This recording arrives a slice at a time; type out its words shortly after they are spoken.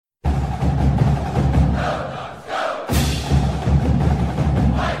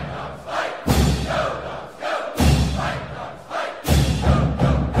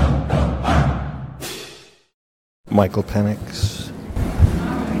Michael Penix.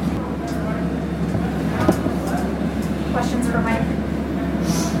 Questions for Mike?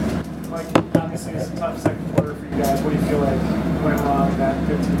 Mike, obviously it's a tough second quarter for you guys. What do you feel like went wrong in that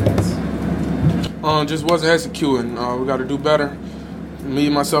 15 minutes? Just wasn't executing. We got to do better. Me,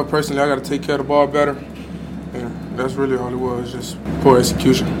 myself personally, I got to take care of the ball better. And that's really all it was, just poor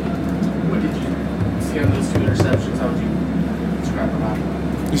execution. What did you see on those 2 interceptions? How would you describe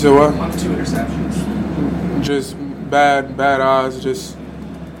them? You said what? On 2 interceptions. Just bad eyes. Just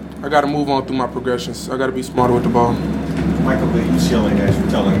I got to move on through my progressions. I got to be smarter with the ball. Michael, the UCLA guys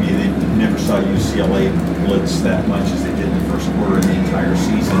were telling me they never saw UCLA blitz that much as they did in the first quarter of the entire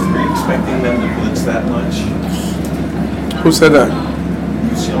season. Were you expecting them to blitz that much? Who said that?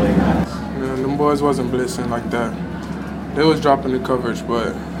 UCLA guys. Yeah, them boys wasn't blitzing like that. They was dropping the coverage,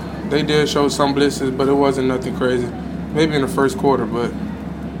 but they did show some blitzes, but it wasn't nothing crazy. Maybe in the first quarter, but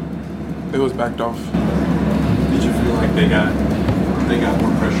they was backed off. Did you feel like they got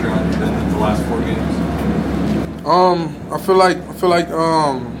more pressure on you than the last 4 games? I feel like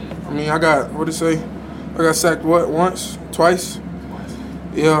I got I got sacked once, twice.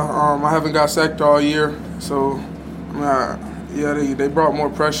 Yeah, I haven't got sacked all year, so they brought more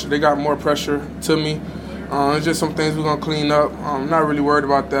pressure. They got more pressure to me. It's just some things we're gonna clean up. I'm not really worried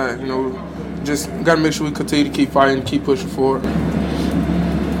about that. Just gotta make sure we continue to keep fighting, keep pushing forward.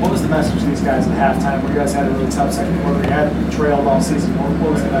 What was the message to these guys at halftime where you guys had a really tough second quarter? You had trailed all season.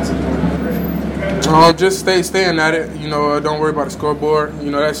 What was the message going? Just staying at it. Don't worry about the scoreboard.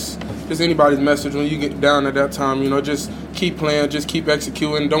 That's just anybody's message when you get down at that time. Just keep playing, just keep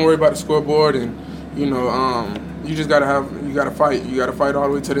executing. Don't worry about the scoreboard, and you just gotta fight. You gotta fight all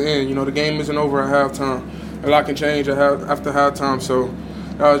the way to the end. The game isn't over at halftime. A lot can change after halftime. So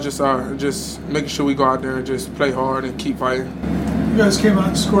that was just making sure we go out there and just play hard and keep fighting. You guys came out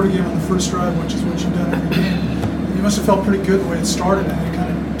and scored a game on the first drive, which is what you've done every game. You must have felt pretty good the way it started and it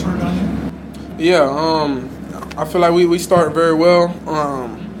kind of turned on you. Yeah, I feel like we started very well.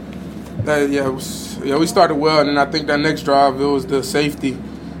 We started well, and then I think that next drive it was the safety.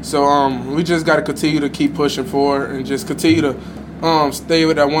 So we just got to continue to keep pushing forward and just continue to stay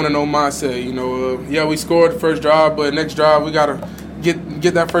with that want-to-know mindset. We scored the first drive, but next drive we got to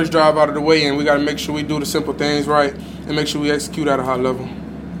get that first drive out of the way, and we got to make sure we do the simple things right and make sure we execute at a high level.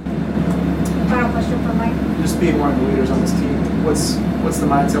 Final question for Mike. Just being one of the leaders on this team, what's the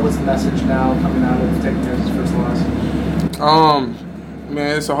mindset? What's the message now coming out of taking this first loss?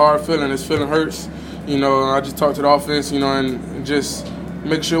 Man, it's a hard feeling. This feeling hurts. I just talked to the offense, and just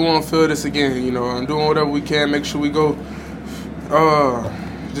make sure we won't feel this again. And doing whatever we can, make sure we go.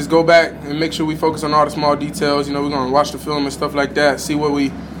 Just go back and make sure we focus on all the small details. We're gonna watch the film and stuff like that. See what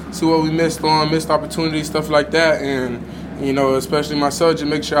we missed opportunities, stuff like that, and especially myself, just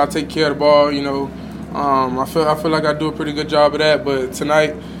make sure I take care of the ball. I feel like I do a pretty good job of that, but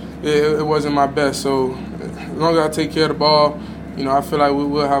tonight it wasn't my best. So as long as I take care of the ball, I feel like we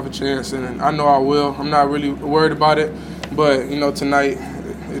will have a chance, and I know I will. I'm not really worried about it, but tonight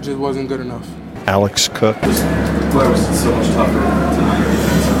it just wasn't good enough. Alex Cook. Why was it so much tougher tonight?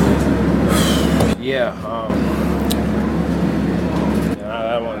 Yeah,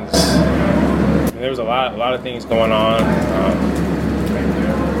 that one's. There was a lot of things going on.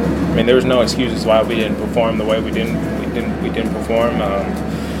 There was no excuses why we didn't perform the way we didn't perform.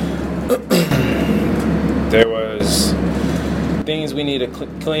 There was things we need to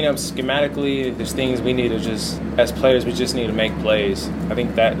clean up schematically. There's things we need to just, as players, we just need to make plays. I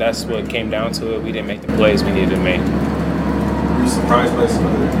think that's what came down to it. We didn't make the plays we needed to make. Were you surprised by some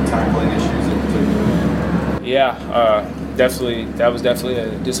of the tackling issues in particular? Yeah, definitely. That was definitely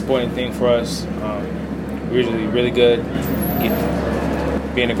a disappointing thing for us. We were really good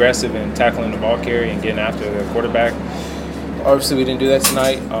being aggressive and tackling the ball carry and getting after the quarterback. Obviously, we didn't do that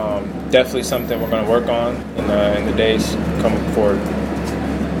tonight. Definitely something we're going to work on in the days coming forward.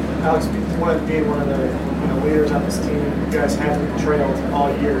 Alex, being one of the leaders on this team, you guys haven't trailed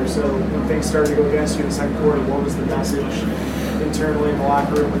all year. So when things started to go against you in the second quarter, what was the message internally in the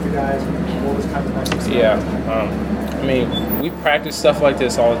locker room with the guys? What was kind of the message? Yeah, we practice stuff like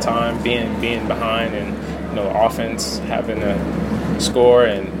this all the time, being behind and offense having to score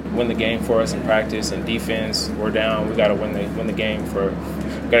and win the game for us in practice, and defense, we're down. We got to win the game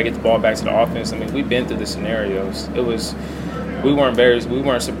got to get the ball back to the offense. We've been through the scenarios. We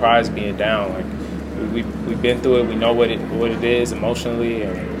weren't surprised being down. We've been through it. We know what it is emotionally,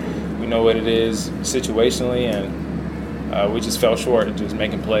 and we know what it is situationally, and we just fell short of just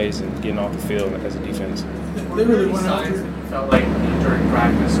making plays and getting off the field as a defense. They really went after. Felt like during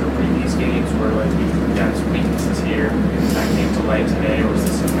practice or previous games where you guys weaknesses here, that came to light today, or was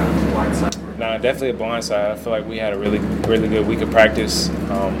this some kind of blindside? Nah, definitely a blindside. I feel like we had a really good week of practice.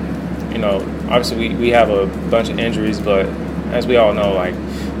 Obviously we have a bunch of injuries, but as we all know, like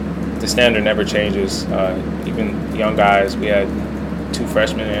the standard never changes. Even young guys, we had 2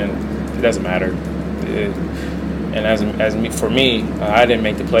 freshmen in. It doesn't matter. For me, I didn't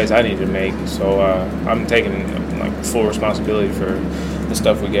make the plays I needed to make, so I'm taking full responsibility for the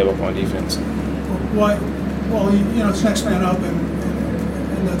stuff we gave up on defense. Why? Well, it's next man up,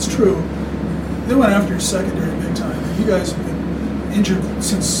 and that's true. They went after your secondary big time. You guys have been injured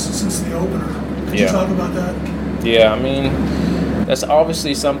since the opener. Could you talk about that? Yeah, I mean, that's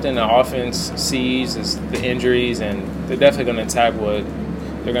obviously something the offense sees is the injuries, and they're definitely going to attack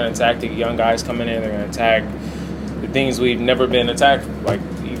they're going to attack the young guys coming in. They're going to attack the things we've never been attacked. Like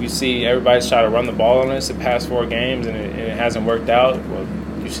you see, everybody's trying to run the ball on us the past 4 games, and it hasn't worked out. Well,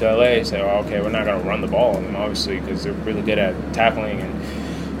 UCLA say, "Oh, okay, we're not going to run the ball on them, obviously, because they're really good at tackling and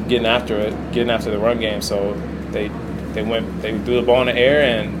getting after the run game." So they threw the ball in the air,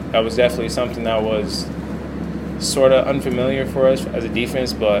 and that was definitely something that was sort of unfamiliar for us as a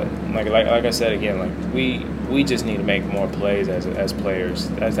defense. But like I said again, like we just need to make more plays as players.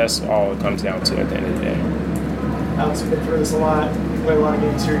 That's all it comes down to at the end of the day. Alex, you've been through this a lot. You played a lot of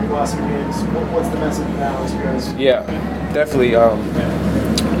games here. You've lost some games. What's the message now as you guys? Yeah, definitely. I'm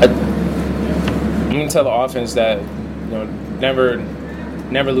going to tell the offense that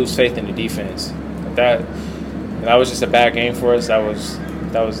never lose faith in the defense. That was just a bad game for us. That was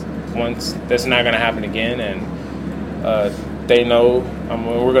once. That's not going to happen again, and they know.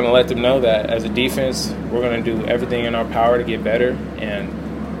 We're going to let them know that as a defense, we're going to do everything in our power to get better, and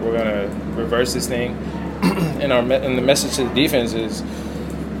we're going to reverse this thing. And the message to the defense is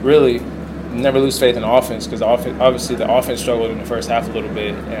really never lose faith in the offense, because obviously the offense struggled in the first half a little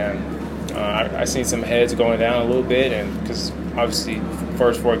bit, and I seen some heads going down a little bit, and because obviously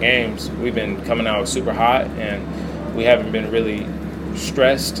first 4 games we've been coming out super hot, and we haven't been really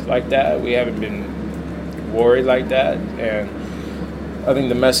stressed like that. We haven't been worried like that, and I think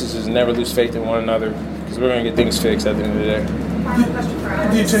the message is never lose faith in one another, because we're going to get things fixed at the end of the day.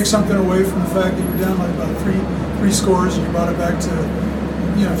 Do you take something away from the fact that you're down like about three scores and you brought it back to,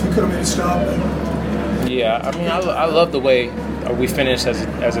 if you could have made a stop? Yeah, I mean, I love the way we finished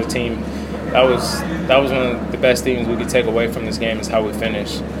as a team. That was one of the best things we could take away from this game is how we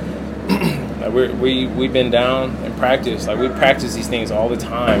finished. We've been down in practice. Like we practice these things all the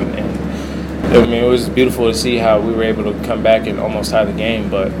time, and I mean it was beautiful to see how we were able to come back and almost tie the game.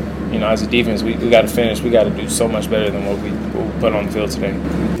 But as a defense, we got to finish. We got to do so much better than what we put on the field today.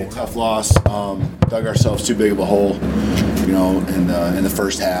 Tough loss. Dug ourselves too big of a hole, in the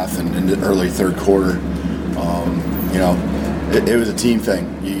first half and in the early third quarter. It was a team thing.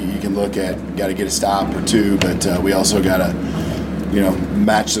 You can look at, got to get a stop or 2, but we also got to,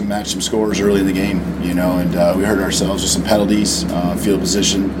 match some scores early in the game, and we hurt ourselves with some penalties, field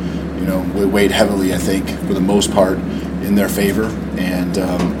position, we weighed heavily, I think, for the most part, in their favor, and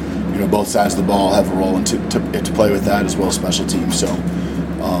both sides of the ball have a role to play with that, as well as special teams. So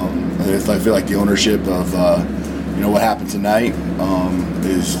I feel like the ownership of what happened tonight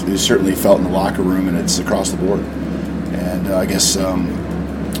is certainly felt in the locker room, and it's across the board. And I guess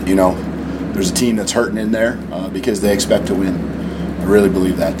there's a team that's hurting in there because they expect to win. I really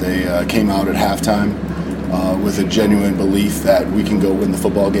believe that. They came out at halftime with a genuine belief that we can go win the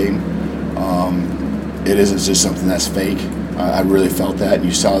football game. It isn't just something that's fake. I really felt that, and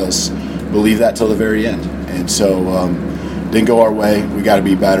you saw us believe that till the very end. And so didn't go our way. We got to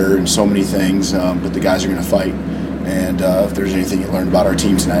be better in so many things, but the guys are going to fight. And if there's anything you learned about our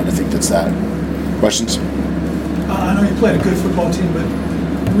team tonight, I think that's that. Questions? I know you played a good football team, but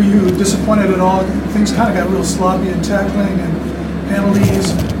were you disappointed at all? Things kind of got real sloppy in tackling and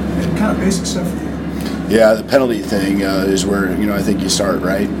penalties and kind of basic stuff for you. Yeah, the penalty thing is where, I think you start,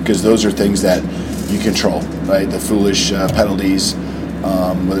 right? Because those are things that you control, right? The foolish penalties,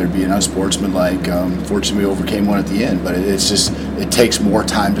 whether it be an unsportsmanlike. Fortunately, we overcame one at the end, but it takes more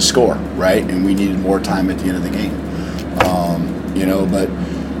time to score, right? And we needed more time at the end of the game.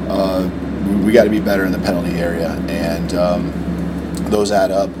 We got to be better in the penalty area, and those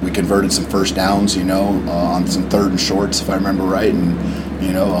add up. We converted some first downs, on some 3rd and shorts, if I remember right, and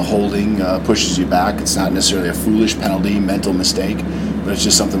a holding pushes you back. It's not necessarily a foolish penalty, mental mistake, but it's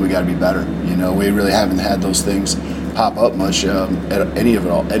just something we got to be better. We really haven't had those things pop up much at any at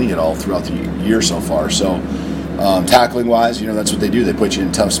all throughout the year so far. So tackling wise, that's what they do. They put you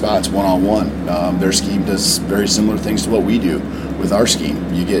in tough spots one-on-one. Their scheme does very similar things to what we do with our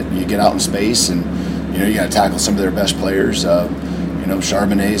scheme. You get out in space, and you got to tackle some of their best players.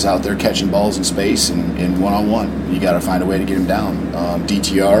 Charbonnet's out there catching balls in space and one-on-one. You got to find a way to get him down.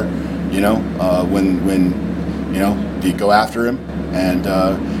 DTR, when you go after him and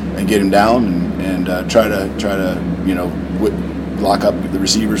get him down and try to lock up the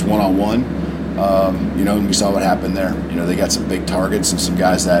receivers one-on-one. And we saw what happened there. They got some big targets and some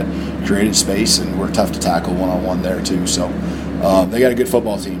guys that created space, and were tough to tackle one-on-one there too. So they got a good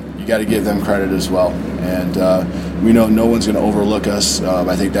football team. You got to give them credit as well. And we know no one's going to overlook us.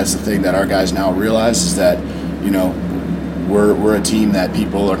 I think that's the thing that our guys now realize is that, we're a team that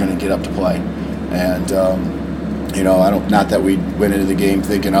people are going to get up to play. And, not that we went into the game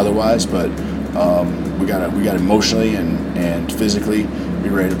thinking otherwise, but we got emotionally and physically be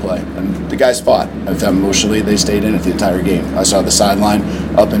ready to play. And the guys fought. I thought emotionally they stayed in it the entire game. I saw the sideline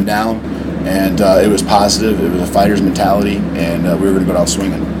up and down, and it was positive. It was a fighter's mentality, and we were going to go down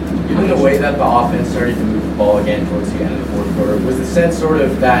swinging. Given the way that the offense started to move the ball again towards the end of the fourth quarter, was the sense sort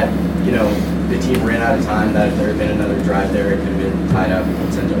of that, the team ran out of time, that if there had been another drive there, it could have been tied up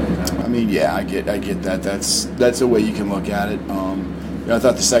and sent to overtime? I mean, yeah, I get that. That's a way you can look at it. I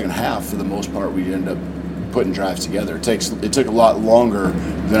thought the second half, for the most part, we ended up putting drives together. It took a lot longer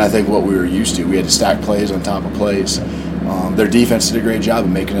than I think what we were used to. We had to stack plays on top of plays. Their defense did a great job of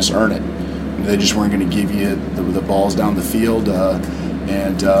making us earn it. They just weren't going to give you the balls down the field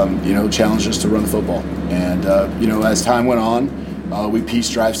and challenge us to run the football. And as time went on, we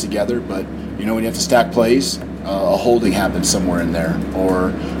pieced drives together. But when you have to stack plays, a holding happens somewhere in there, or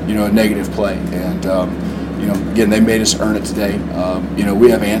a negative play. And again, they made us earn it today. We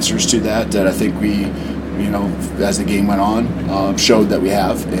have answers to that I think we, as the game went on, showed that we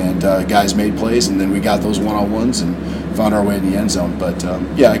have. And guys made plays, and then we got those one-on-ones and found our way in the end zone. But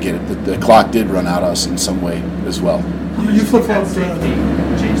I get it. The clock did run out us in some way as well. You flip-flop safety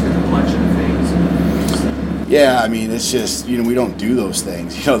change the complexion of things. Yeah, I mean, it's just, we don't do those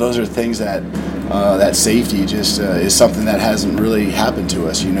things. Those are things that that safety just is something that hasn't really happened to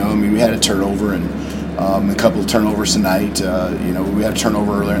us. I mean, we had a turnover and a couple of turnovers tonight. We had a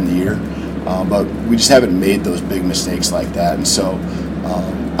turnover earlier in the year, but we just haven't made those big mistakes like that. And so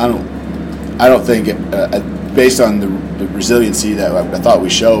I don't think, based on the resiliency that I thought we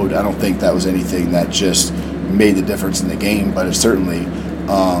showed, I don't think that was anything that just made the difference in the game. But it certainly,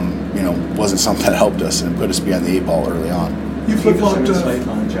 wasn't something that helped us and put us behind the 8 ball early on. You flip-flopped insight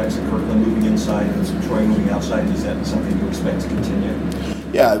on Jackson Kirkland moving inside and Troy moving outside. Is that something you expect to continue?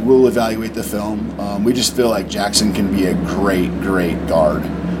 Yeah, we'll evaluate the film. We just feel like Jackson can be a great guard,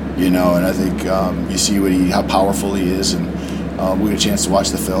 and I think you see how powerful he is, and we had a chance to watch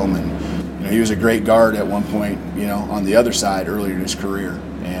the film, and he was a great guard at one point, on the other side earlier in his career,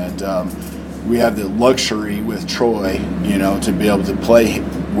 and we have the luxury with Troy, to be able to play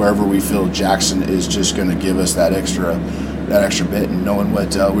wherever we feel Jackson is just going to give us that extra bit, and knowing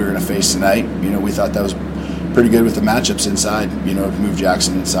what we were going to face tonight, we thought that was pretty good with the matchups inside, to move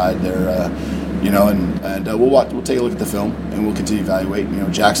Jackson inside there, and we'll take a look at the film and we'll continue to evaluate.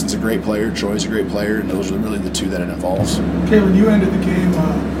 Jackson's a great player, Troy's a great player, and those are really the two that it involves. Kalen, you ended the game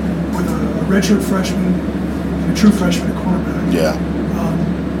with a redshirt freshman and a true freshman at quarterback. Yeah.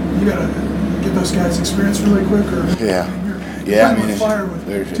 You got to get those guys experience really quick, or I mean, with fire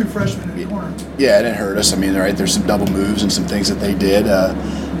with two freshmen in the corner. Yeah, it didn't hurt us. I mean, there's some double moves and some things that they did,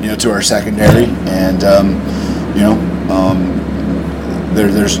 to our secondary, and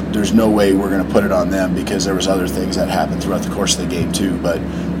there's no way we're going to put it on them because there was other things that happened throughout the course of the game too. But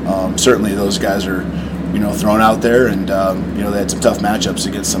certainly those guys are, thrown out there, and they had some tough matchups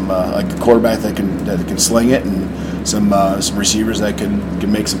against some like a quarterback that can sling it, and some receivers that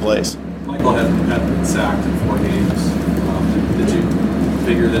can make some plays. Michael had been sacked in 4 games. Did you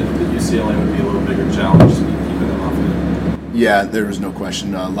figure that UCLA would be a little bigger challenge to keeping them off of it? Yeah, there was no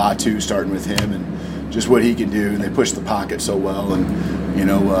question. Latu starting with him and just what he can do. And they push the pocket so well, and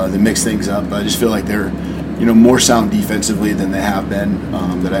they mix things up. I just feel like they're more sound defensively than they have been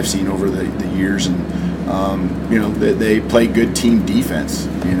that I've seen over the years, and they play good team defense.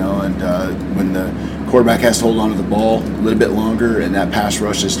 And when the quarterback has to hold on to the ball a little bit longer, and that pass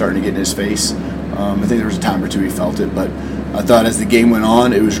rush is starting to get in his face. I think there was a time or two he felt it, but I thought as the game went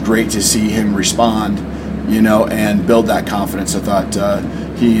on, it was great to see him respond, and build that confidence. I thought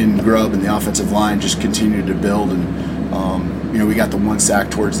he and Grubb and the offensive line just continued to build, and we got the one sack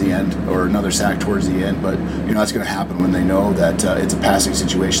towards the end, or another sack towards the end, but that's going to happen when they know that it's a passing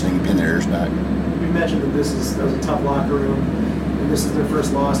situation. They can pin their ears back. You mentioned that that was a tough locker room. This is their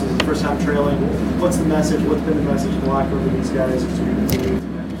first loss. This is the first time trailing. What's the message? What's been the message in the locker room to these guys as we continue?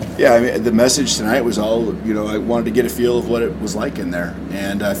 Yeah, I mean, the message tonight was all, I wanted to get a feel of what it was like in there.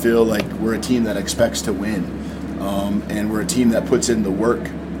 And I feel like we're a team that expects to win. And we're a team that puts in the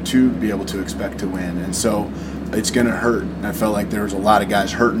work to be able to expect to win. And so it's going to hurt. I felt like there was a lot of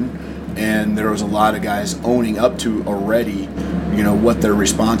guys hurting. and there was a lot of guys owning up to already, what their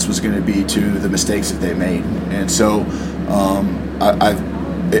response was going to be to the mistakes that they made. And so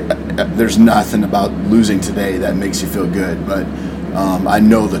there's nothing about losing today that makes you feel good, but I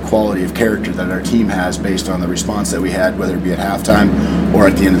know the quality of character that our team has based on the response that we had, whether it be at halftime or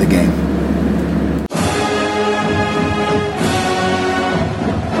at the end of the game.